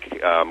like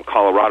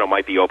Colorado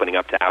might be opening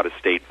up to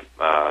out-of-state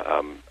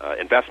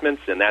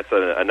investments, and that's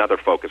another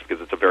focus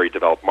because it's a very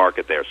developed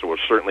market there. So we're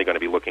certainly going to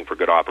be looking for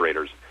good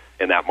operators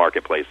in that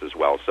marketplace as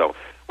well. So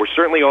we're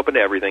certainly open to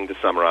everything, to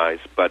summarize,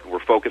 but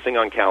we're focusing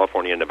on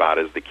California and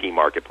Nevada as the key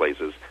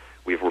marketplaces.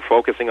 We're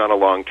focusing on a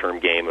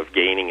long-term game of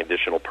gaining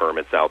additional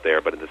permits out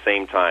there, but at the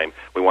same time,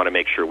 we want to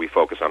make sure we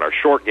focus on our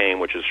short game,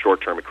 which is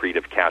short-term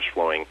accretive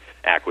cash-flowing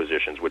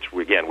acquisitions, which,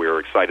 again, we were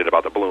excited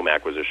about the Bloom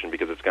acquisition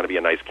because it's going to be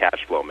a nice cash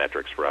flow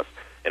metrics for us.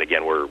 And,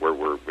 again, we're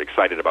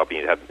excited about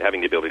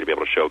having the ability to be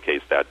able to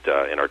showcase that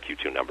in our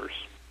Q2 numbers.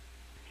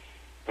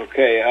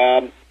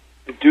 Okay.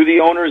 Do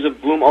the owners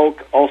of Bloom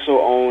Oak also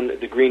own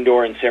the Green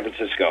Door in San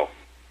Francisco?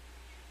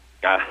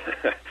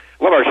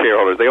 Love our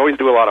shareholders. They always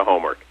do a lot of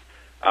homework.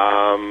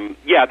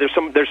 Yeah, there's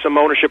some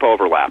ownership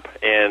overlap,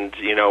 and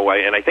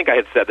I think I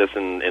had said this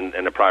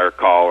in a prior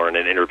call or in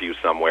an interview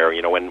somewhere.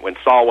 When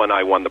Saul and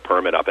I won the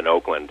permit up in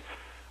Oakland,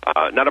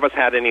 none of us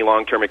had any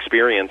long-term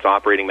experience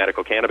operating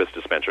medical cannabis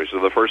dispensaries. So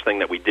the first thing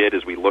that we did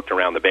is we looked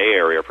around the Bay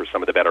Area for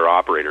some of the better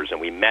operators, and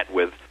we met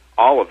with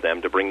all of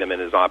them to bring them in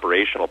as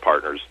operational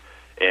partners.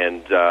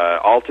 And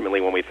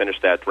ultimately, when we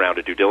finished that round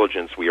of due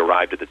diligence, we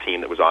arrived at the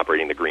team that was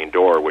operating the Green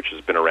Door, which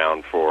has been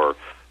around for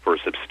a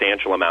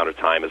substantial amount of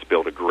time, has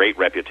built a great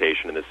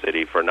reputation in the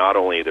city for not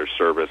only their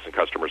service and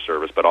customer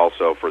service, but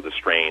also for the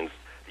strains,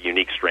 the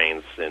unique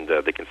strains, and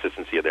the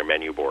consistency of their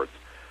menu boards.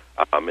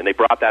 And they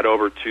brought that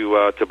over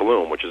to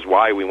Bloom, which is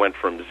why we went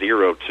from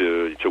zero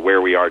to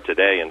where we are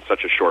today in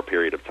such a short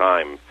period of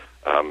time.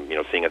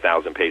 Seeing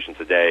 1,000 patients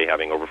a day,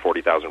 having over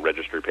 40,000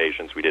 registered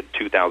patients. We did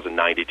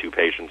 2,092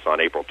 patients on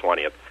April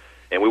 20th.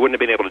 And we wouldn't have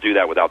been able to do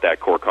that without that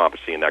core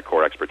competency and that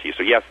core expertise.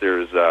 So yes,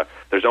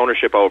 there's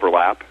ownership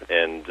overlap,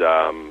 and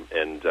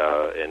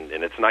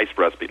it's nice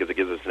for us because it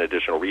gives us an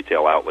additional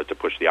retail outlet to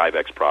push the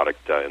Ibex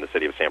product in the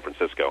city of San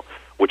Francisco,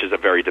 which is a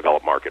very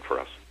developed market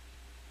for us.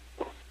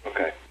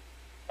 Okay.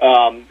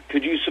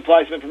 Could you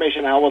supply some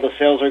information on how well the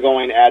sales are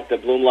going at the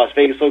Bloom Las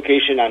Vegas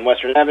location on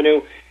Western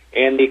Avenue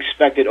and the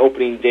expected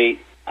opening date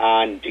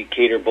on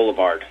Decatur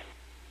Boulevard?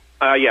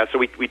 So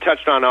we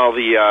touched on all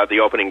the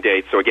opening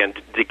dates. So again,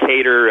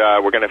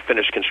 Decatur, we're going to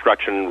finish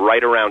construction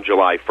right around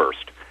July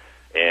 1st,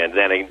 and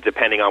then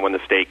depending on when the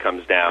state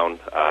comes down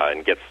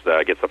and gets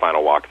the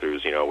final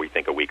walkthroughs, we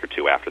think a week or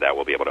two after that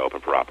we'll be able to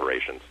open for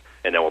operations,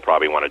 and then we'll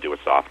probably want to do a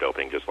soft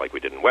opening just like we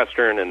did in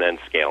Western, and then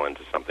scale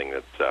into something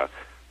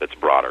that's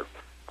broader.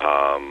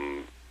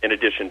 In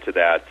addition to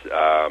that,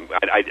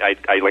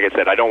 like I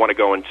said, I don't want to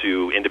go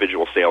into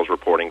individual sales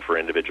reporting for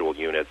individual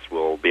units.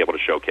 We'll be able to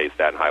showcase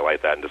that and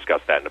highlight that and discuss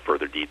that in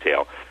further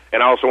detail.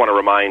 And I also want to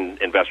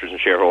remind investors and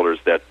shareholders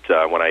that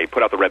when I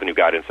put out the revenue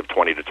guidance of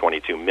 $20 to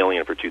 $22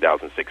 million for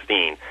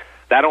 2016,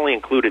 that only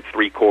included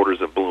 3 quarters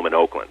of Bloom in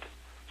Oakland.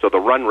 So the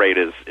run rate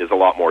is a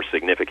lot more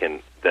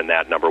significant than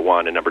that, number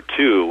one. And number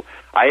two,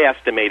 I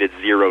estimated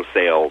 0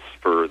 sales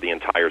for the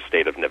entire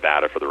state of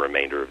Nevada for the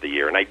remainder of the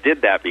year. And I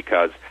did that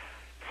because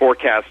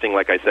forecasting,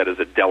 like I said, is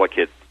a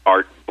delicate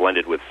art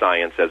blended with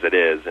science as it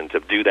is, and to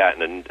do that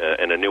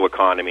in a new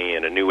economy,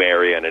 in a new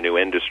area, in a new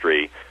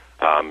industry,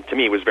 to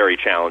me was very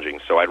challenging.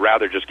 So I'd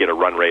rather just get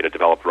a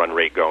developed run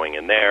rate going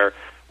in there,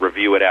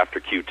 review it after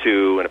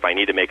Q2, and if I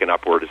need to make an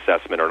upward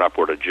assessment or an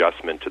upward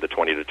adjustment to the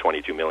 $20 to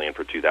 $22 million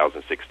for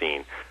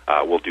 2016,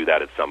 we'll do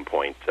that at some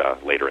point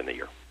later in the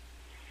year.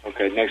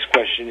 Okay, next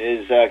question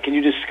is, can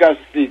you discuss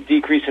the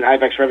decrease in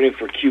Ibex revenue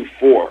for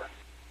Q4?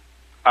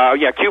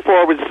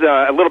 Q4 was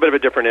a little bit of a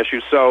different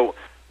issue. So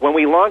when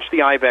we launched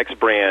the Ibex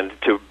brand,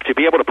 to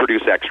be able to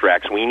produce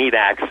extracts, we need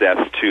access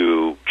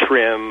to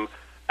trim,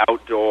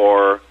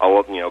 outdoor,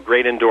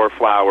 great indoor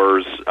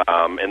flowers,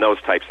 and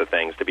those types of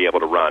things to be able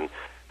to run.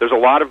 There's a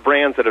lot of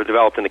brands that have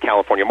developed in the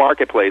California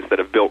marketplace that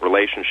have built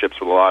relationships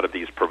with a lot of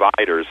these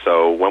providers.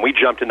 So when we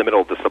jumped in the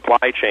middle of the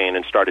supply chain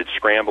and started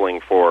scrambling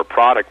for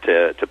product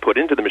to put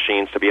into the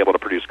machines to be able to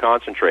produce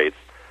concentrates,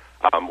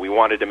 we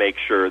wanted to make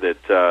sure that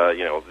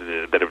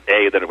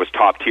that it was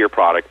top tier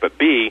product, but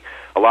B,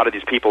 a lot of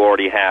these people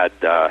already had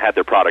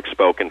their product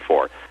spoken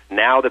for.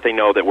 Now that they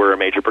know that we're a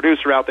major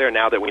producer out there,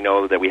 now that we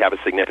know that we have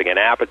a significant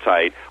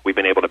appetite, we've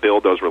been able to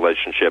build those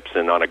relationships,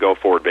 and on a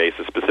go-forward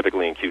basis,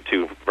 specifically in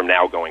Q2 from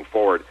now going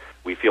forward,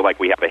 we feel like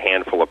we have a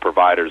handful of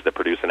providers that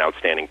produce an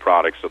outstanding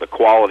product, so the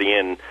quality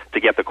in to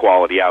get the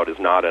quality out is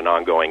not an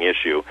ongoing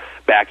issue.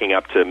 Backing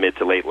up to mid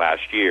to late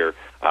last year,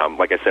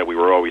 like I said, we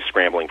were always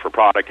scrambling for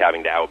product,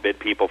 having to outbid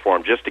people for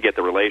them just to get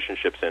the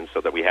relationships in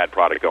so that we had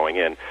product going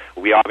in.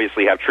 We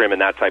obviously have trim and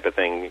that type of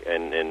thing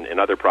and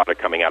other product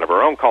coming out of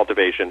our own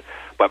cultivation,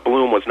 but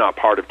Bloom was not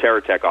part of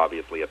Terra Tech,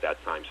 obviously, at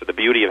that time. So the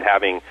beauty of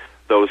having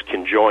those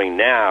conjoined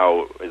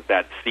now is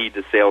that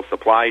seed-to-sale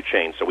supply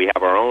chain. So we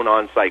have our own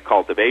on-site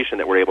cultivation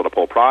that we're able to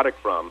pull product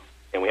from,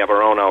 and we have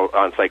our own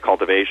on-site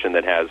cultivation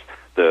that has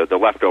the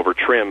leftover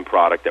trim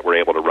product that we're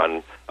able to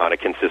run on a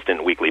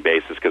consistent weekly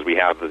basis because we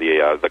have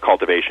the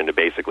cultivation to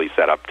basically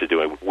set up to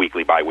do a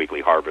weekly,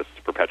 bi-weekly harvests,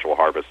 perpetual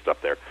harvests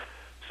up there.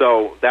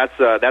 So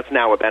that's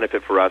now a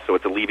benefit for us, so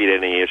it's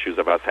alleviated any issues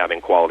of us having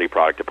quality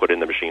product to put in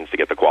the machines to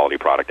get the quality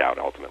product out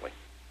ultimately.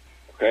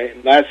 Okay.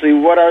 Lastly,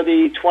 what are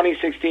the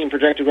 2016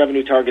 projected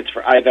revenue targets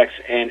for Ibex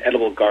and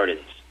Edible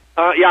Gardens?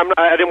 I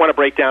didn't want to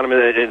break down them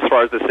as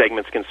far as the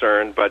segment's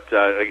concerned, but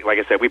like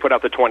I said, we put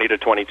out the $20 to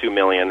 $22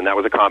 million, and that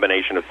was a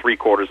combination of 3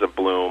 quarters of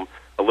Bloom,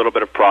 a little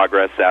bit of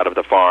progress out of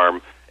the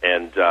farm,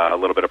 and a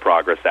little bit of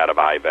progress out of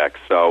Ibex.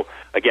 So,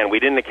 again, we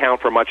didn't account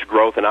for much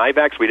growth in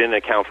Ibex. We didn't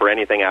account for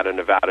anything out of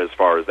Nevada as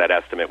far as that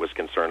estimate was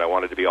concerned. I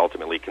wanted to be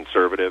ultimately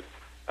conservative.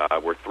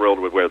 We're thrilled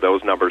with where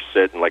those numbers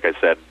sit, and like I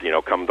said,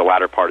 come the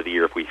latter part of the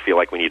year, if we feel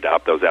like we need to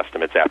up those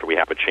estimates after we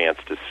have a chance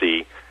to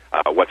see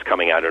what's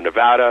coming out of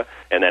Nevada,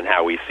 and then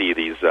how we see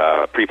these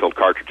pre-filled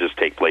cartridges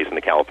take place in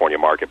the California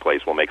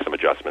marketplace, we'll make some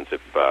adjustments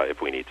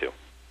if we need to.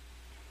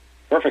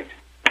 Perfect.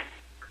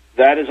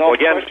 That is all. Well,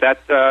 again,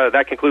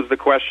 that concludes the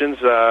questions.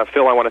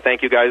 Phil, I want to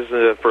thank you guys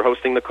for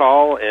hosting the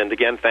call, and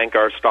again, thank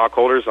our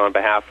stockholders on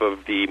behalf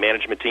of the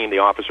management team, the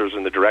officers,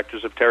 and the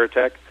directors of Terra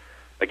Tech.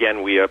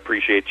 Again, we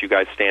appreciate you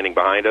guys standing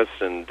behind us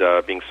and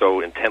being so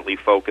intently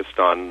focused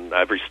on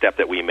every step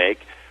that we make.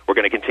 We're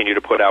going to continue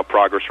to put out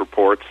progress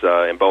reports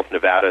in both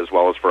Nevada as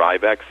well as for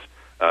IBEX,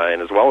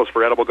 and as well as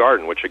for Edible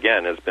Garden, which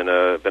again has been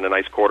a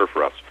nice quarter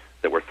for us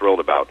that we're thrilled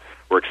about.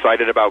 We're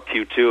excited about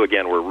Q2.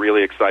 Again, we're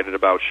really excited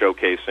about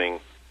showcasing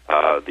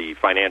the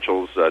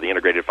financials, the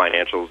integrated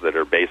financials that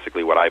are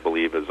basically what I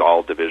believe is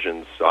all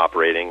divisions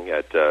operating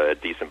at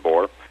decent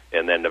bore.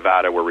 And then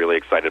Nevada, we're really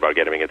excited about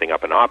getting everything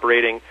up and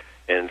operating.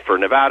 And for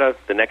Nevada,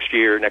 the next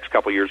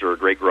couple of years are a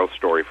great growth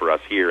story for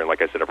us here. And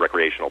like I said, of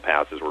recreational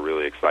passes, we're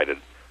really excited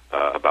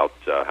about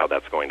how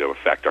that's going to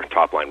affect our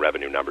top-line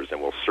revenue numbers,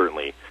 and we'll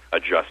certainly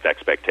adjust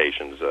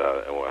expectations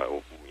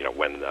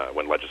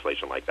when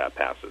legislation like that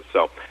passes.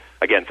 So,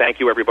 again, thank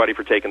you, everybody,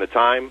 for taking the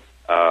time.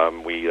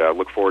 We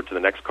look forward to the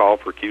next call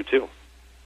for Q2.